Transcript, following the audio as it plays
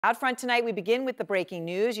Out front tonight, we begin with the breaking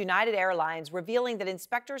news. United Airlines revealing that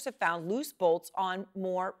inspectors have found loose bolts on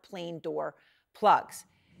more plane door plugs.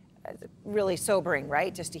 Really sobering,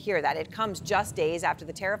 right? Just to hear that. It comes just days after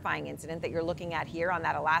the terrifying incident that you're looking at here on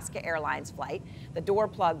that Alaska Airlines flight. The door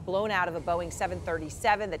plug blown out of a Boeing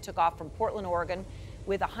 737 that took off from Portland, Oregon,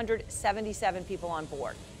 with 177 people on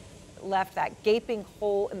board. Left that gaping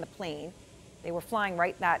hole in the plane. They were flying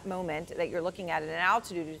right that moment that you're looking at an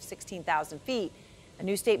altitude of 16,000 feet. A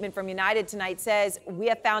new statement from United tonight says, we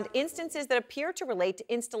have found instances that appear to relate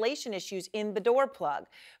to installation issues in the door plug.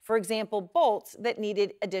 For example, bolts that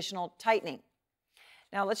needed additional tightening.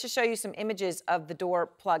 Now, let's just show you some images of the door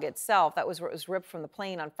plug itself. That was where it was ripped from the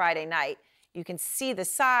plane on Friday night. You can see the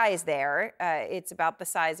size there. It's about the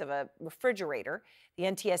size of a refrigerator. The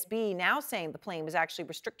NTSB now saying the plane was actually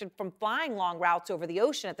restricted from flying long routes over the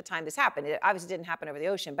ocean at the time this happened. It obviously didn't happen over the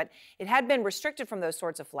ocean, but it had been restricted from those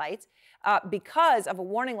sorts of flights because of a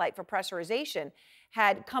warning light for pressurization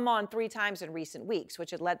had come on 3 times in recent weeks,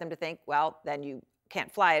 which had led them to think, well, then you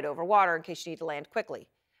can't fly it over water in case you need to land quickly.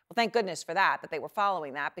 Well, thank goodness for that they were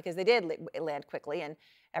following that, because they did land quickly and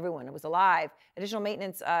everyone was alive. Additional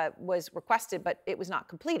maintenance was requested, but it was not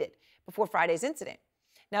completed before Friday's incident.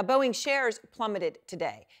 Now, Boeing shares plummeted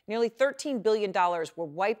today. Nearly $13 billion were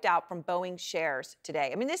wiped out from Boeing shares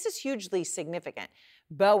today. I mean, this is hugely significant.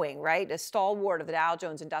 Boeing, right, a stalwart of the Dow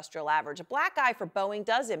Jones Industrial Average. A black eye for Boeing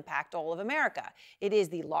does impact all of America. It is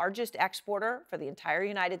the largest exporter for the entire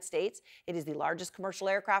United States. It is the largest commercial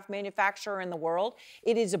aircraft manufacturer in the world.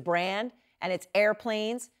 It is a brand, and its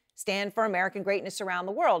airplanes stand for American greatness around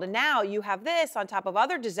the world. And now you have this on top of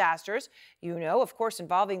other disasters, of course,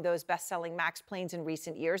 involving those best-selling MAX planes in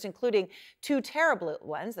recent years, including 2 terrible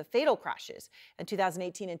ones, the fatal crashes in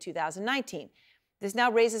 2018 and 2019. This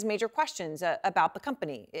now raises major questions about the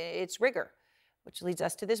company, its rigor, which leads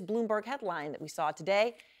us to this Bloomberg headline that we saw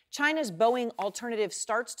today. China's Boeing alternative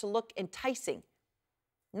starts to look enticing.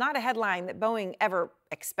 Not a headline that Boeing ever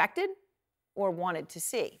expected or wanted to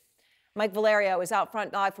see. Mike Valerio is out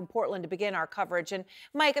front live from Portland to begin our coverage. And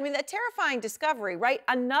Mike, I mean, that terrifying discovery, right?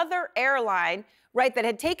 Another airline, right, that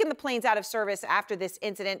had taken the planes out of service after this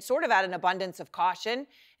incident, sort of out of an abundance of caution.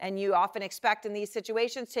 And you often expect in these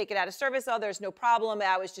situations, take it out of service. Oh, there's no problem.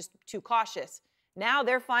 I was just too cautious. Now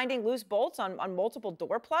they're finding loose bolts on multiple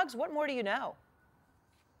door plugs. What more do you know?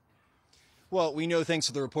 Well, we know, thanks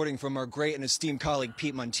to the reporting from our great and esteemed colleague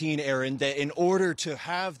Pete Montine, Erin, that in order to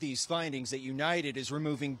have these findings, that United is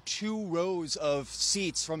removing 2 rows of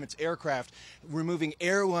seats from its aircraft, removing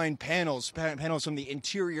airline panels from the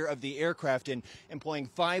interior of the aircraft, and employing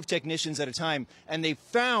 5 technicians at a time. And they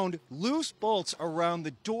found loose bolts around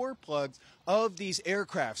the door plugs of these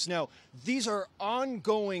aircrafts. Now, these are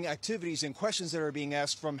ongoing activities and questions that are being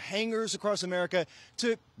asked from hangars across America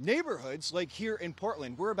to neighborhoods like here in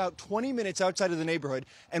Portland. We're about 20 minutes outside of the neighborhood,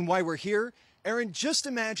 and why we're here, Erin, just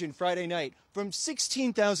imagine Friday night from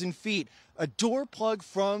 16,000 feet, a door plug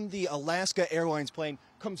from the Alaska Airlines plane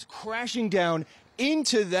comes crashing down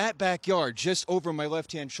into that backyard just over my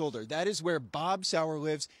left-hand shoulder. That is where Bob Sauer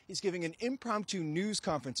lives. He's giving an impromptu news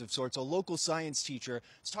conference of sorts. A local science teacher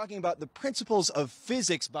is talking about the principles of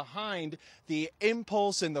physics behind the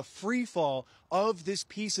impulse and the free fall of this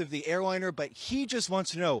piece of the airliner. But he just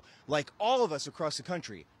wants to know, like all of us across the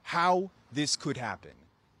country, how this could happen.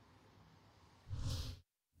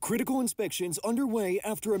 Critical inspections underway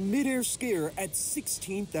after a mid-air scare at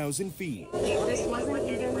 16,000 feet. This wasn't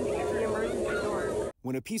even the emergency door.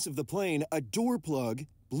 When a piece of the plane, a door plug,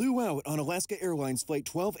 blew out on Alaska Airlines Flight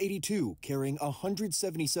 1282, carrying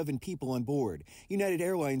 177 people on board. United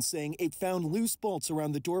Airlines saying it found loose bolts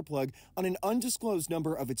around the door plug on an undisclosed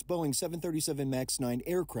number of its Boeing 737 MAX 9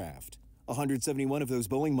 aircraft. 171 of those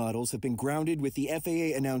Boeing models have been grounded, with the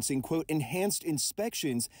FAA announcing, quote, enhanced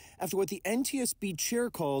inspections after what the NTSB chair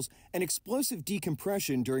calls an explosive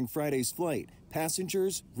decompression during Friday's flight.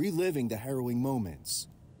 Passengers reliving the harrowing moments.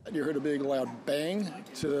 You heard a big loud bang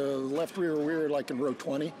to the left rear, like in row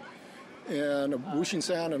 20, and a whooshing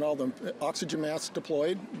sound, and all the oxygen masks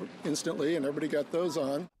deployed instantly, and everybody got those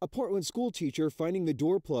on. A Portland school teacher finding the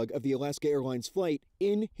door plug of the Alaska Airlines flight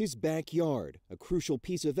in his backyard, a crucial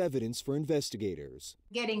piece of evidence for investigators.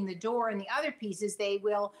 Getting the door and the other pieces, they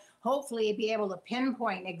will hopefully be able to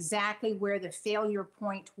pinpoint exactly where the failure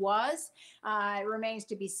point was. It remains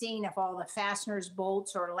to be seen if all the fasteners,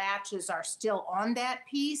 bolts, or latches are still on that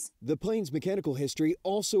piece. The plane's mechanical history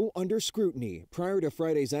also under scrutiny. Prior to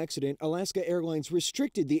Friday's accident, Alaska Airlines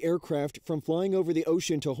restricted the aircraft from flying over the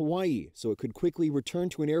ocean to Hawaii so it could quickly return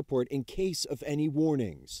to an airport in case of any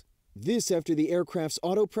warnings. This after the aircraft's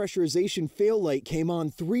auto pressurization fail light came on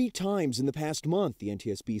 3 times in the past month, the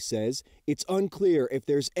NTSB says. It's unclear if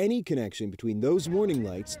there's any connection between those warning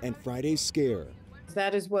lights and Friday's scare.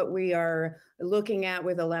 That is what we are looking at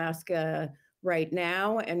with Alaska right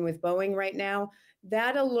now and with Boeing right now.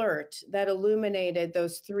 That alert that illuminated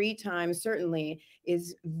those 3 times certainly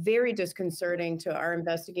is very disconcerting to our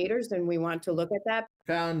investigators, and we want to look at that.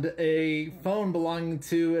 Found a phone belonging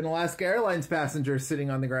to an Alaska Airlines passenger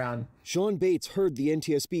sitting on the ground. Sean Bates heard the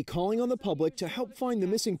NTSB calling on the public to help find the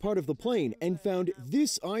missing part of the plane and found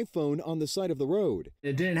this iPhone on the side of the road.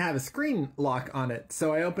 It didn't have a screen lock on it,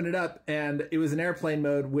 so I opened it up and it was in airplane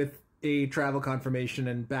mode with a travel confirmation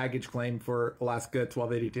and baggage claim for Alaska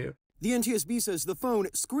 1282. The NTSB says the phone,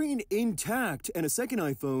 screen intact, and a second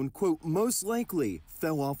iPhone, quote, most likely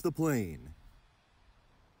fell off the plane.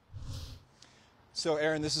 So,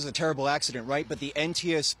 Erin, this is a terrible accident, right? But the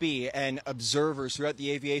NTSB and observers throughout the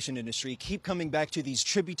aviation industry keep coming back to these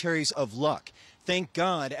tributaries of luck. Thank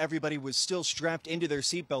God everybody was still strapped into their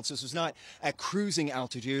seatbelts. This was not at cruising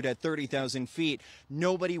altitude at 30,000 feet.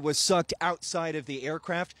 Nobody was sucked outside of the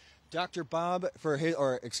aircraft. Bob, for his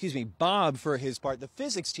part, the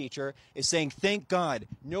physics teacher, is saying, thank God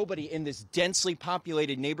nobody in this densely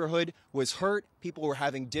populated neighborhood was hurt. People were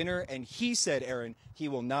having dinner, and he said, Erin, he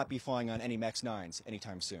will not be flying on any MAX 9s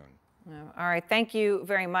anytime soon. All right. Thank you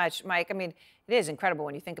very much, Mike. I mean, it is incredible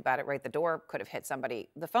when you think about it, right? The door could have hit somebody.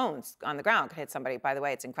 The phones on the ground could hit somebody. By the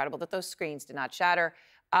way, it's incredible that those screens did not shatter.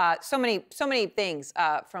 So many things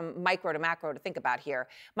from micro to macro to think about here.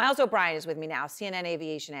 Miles O'Brien is with me now, CNN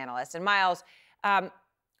aviation analyst. And Miles,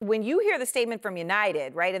 when you hear the statement from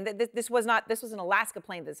United, right, and this was an Alaska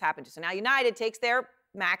plane that this happened to. So now United takes their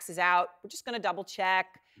MAXes out. We're just going to double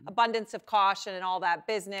check, abundance of caution and all that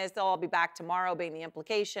business. They'll all be back tomorrow being the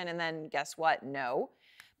implication. And then guess what? No,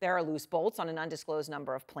 there are loose bolts on an undisclosed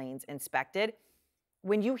number of planes inspected.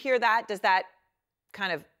 When you hear that, does that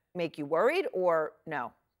kind of make you worried or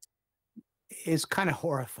no? Is kind of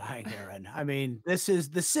horrifying, Erin. I mean, the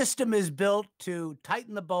system is built to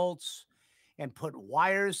tighten the bolts and put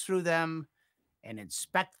wires through them and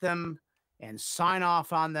inspect them and sign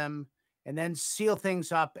off on them and then seal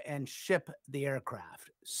things up and ship the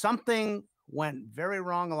aircraft. Something went very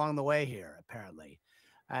wrong along the way here, apparently.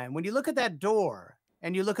 And when you look at that door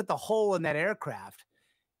and you look at the hole in that aircraft,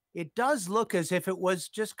 it does look as if it was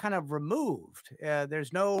just kind of removed.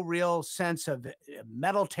 There's no real sense of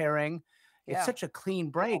metal tearing. It's such a clean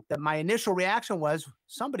break that my initial reaction was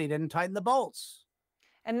somebody didn't tighten the bolts.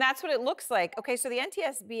 And that's what it looks like. Okay, so the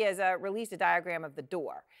NTSB has released a diagram of the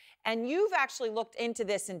door. And you've actually looked into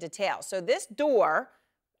this in detail. So this door,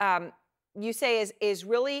 you say, is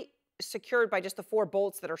really secured by just the 4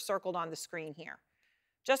 bolts that are circled on the screen here.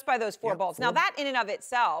 Just by those 4 bolts. Now, that in and of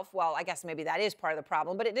itself, well, I guess maybe that is part of the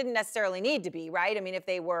problem, but it didn't necessarily need to be, right? I mean, if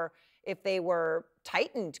they were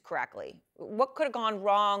tightened correctly, what could have gone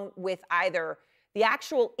wrong with either the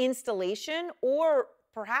actual installation or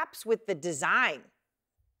perhaps with the design?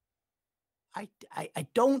 I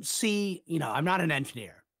don't see, I'm not an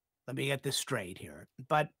engineer. Let me get this straight here.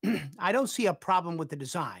 But I don't see a problem with the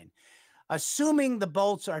design. Assuming the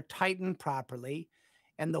bolts are tightened properly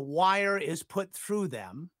and the wire is put through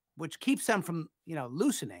them, which keeps them from,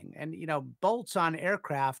 loosening. And, bolts on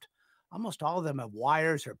aircraft, almost all of them have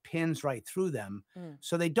wires or pins right through them,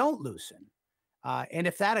 so they don't loosen. And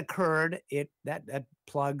if that occurred, that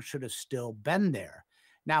plug should have still been there.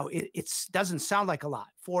 Now, it doesn't sound like a lot,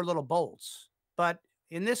 4 little bolts. But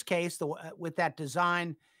in this case, with that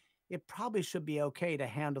design, it probably should be okay to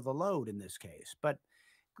handle the load in this case. But,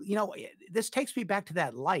 this takes me back to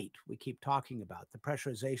that light we keep talking about, the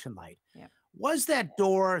pressurization light. Yeah. Was that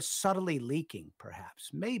door subtly leaking, perhaps?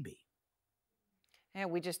 Maybe. And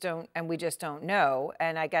we just don't know.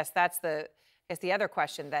 And I guess that's the other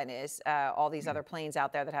question then is all these other planes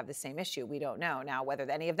out there that have the same issue. We don't know now whether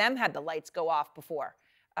any of them had the lights go off before.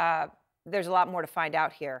 There's a lot more to find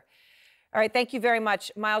out here. All right. Thank you very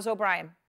much, Miles O'Brien.